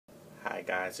Hi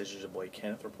guys, this is your boy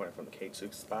Kenneth reporting from the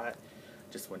KTookes spot.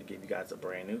 Just want to give you guys a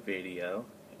brand new video,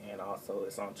 and also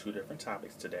it's on two different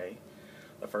topics today.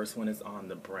 The first one is on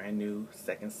the brand new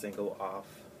second single off,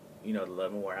 the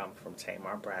Love and War album from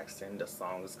Tamar Braxton. The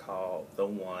song is called The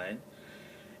One,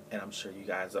 and I'm sure you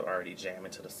guys are already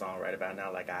jamming to the song right about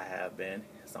now like I have been.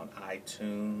 It's on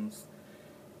iTunes,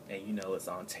 and it's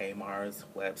on Tamar's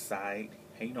website,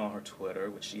 and on her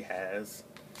Twitter, which she has.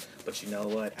 But you know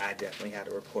what? I definitely had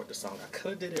to report the song. I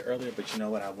could have did it earlier, but you know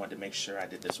what? I wanted to make sure I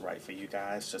did this right for you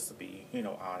guys, just to be,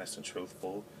 honest and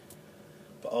truthful.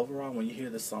 But overall, when you hear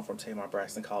this song from Tamar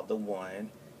Braxton called The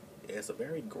One, it's a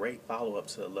very great follow-up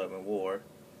to Love and War.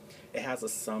 It has a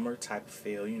summer type of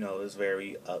feel, it's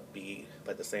very upbeat,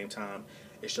 but at the same time,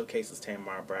 it showcases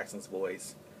Tamar Braxton's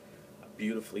voice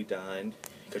beautifully done,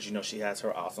 because she has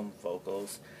her awesome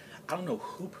vocals. I don't know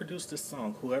who produced this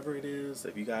song. Whoever it is,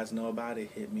 if you guys know about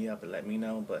it, hit me up and let me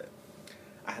know. But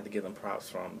I had to give them props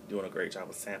from doing a great job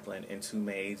of sampling Into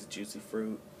May's Juicy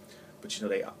Fruit. But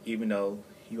they, even though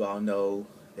you all know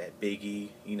that Biggie,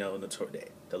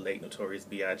 the late Notorious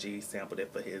B.I.G. sampled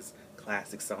it for his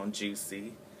classic song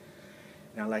Juicy.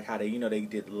 And I like how they, they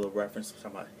did a little reference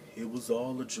talking about it was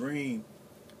all a dream.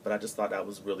 But I just thought that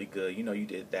was really good. You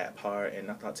did that part, and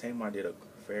I thought Tamar did a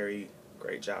very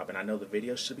great job. And I know the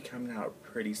video should be coming out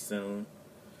pretty soon.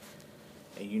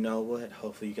 And you know what?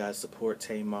 Hopefully you guys support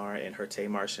Tamar and her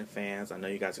Tamartian fans. I know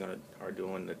you guys are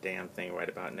doing the damn thing right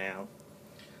about now.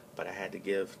 But I had to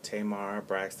give Tamar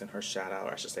Braxton her shout out.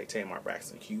 Or I should say Tamar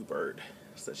Braxton Hubert,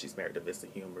 since she's married to Mr.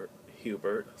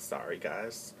 Hubert. Sorry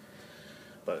guys.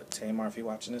 But Tamar, if you're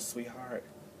watching this, sweetheart,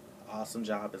 awesome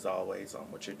job as always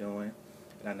on what you're doing.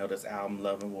 And I know this album,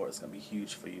 Love and War, is going to be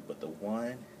huge for you. But The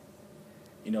One,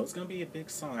 it's going to be a big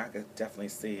song. I could definitely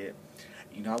see it.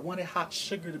 I wanted Hot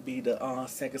Sugar to be the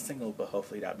second single, but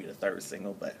hopefully that'll be the third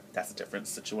single. But that's a different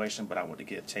situation. But I want to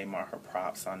give Tamar her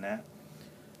props on that,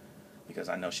 because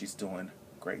I know she's doing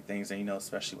great things. And,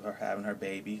 especially with her having her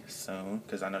baby soon,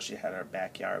 because I know she had her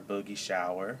backyard boogie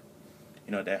shower.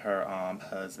 That her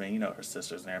husband, her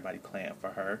sisters and everybody planned for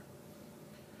her.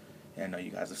 And I know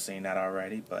you guys have seen that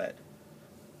already, but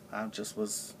I just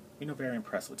was, very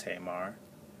impressed with Tamar.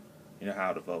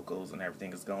 How the vocals and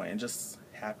everything is going, and just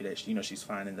happy that she's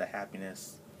finding the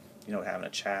happiness, having a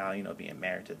child, being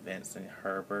married to Vince and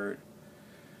Herbert,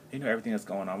 everything that's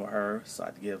going on with her. So I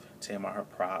have to give Tamar her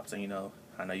props. And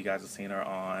I know you guys have seen her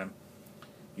on,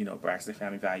 Braxton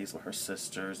Family Values with her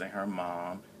sisters and her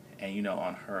mom, and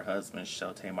on her husband's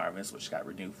show, Tamar Vince, which got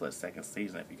renewed for a second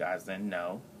season, if you guys didn't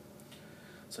know.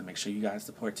 So make sure you guys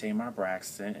support Tamar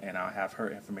Braxton, and I'll have her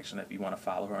information if you want to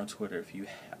follow her on Twitter. If you,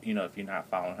 if you're not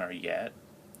following her yet,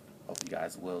 hope you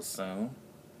guys will soon.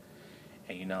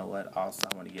 And you know what? Also,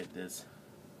 I want to get this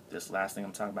last thing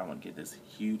I'm talking about. I want to get this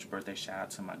huge birthday shout out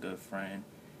to my good friend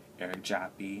Eric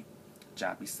Joppy,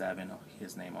 Joppy7,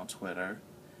 his name on Twitter.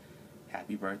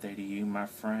 Happy birthday to you, my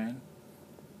friend.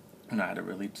 I had to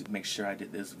really make sure I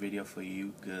did this video for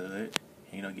you good.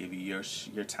 Give you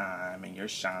your time and your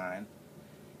shine.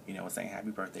 Saying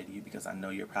happy birthday to you, because I know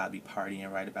you're probably partying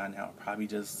right about now, or probably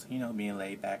just being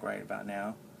laid back right about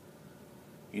now.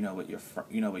 With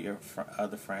your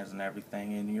other friends and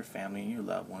everything, and your family and your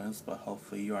loved ones. But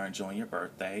hopefully you are enjoying your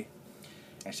birthday.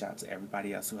 And shout out to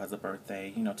everybody else who has a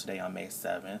birthday. Today on May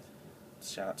 7th.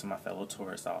 Shout out to my fellow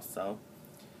tourists also.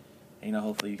 And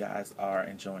hopefully you guys are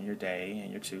enjoying your day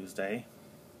and your Tuesday.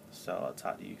 So I'll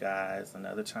talk to you guys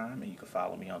another time, and you can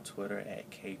follow me on Twitter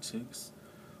at KTookes.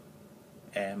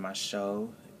 And my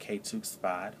show, KTookes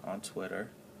Spot, on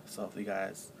Twitter. So if you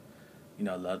guys,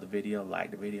 love the video,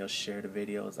 like the video, share the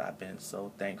videos. I've been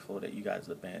so thankful that you guys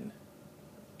have been,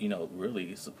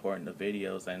 really supporting the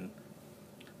videos and,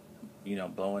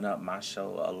 blowing up my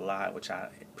show a lot, which I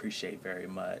appreciate very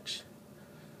much.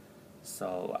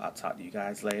 So I'll talk to you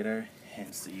guys later,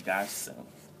 and see you guys soon.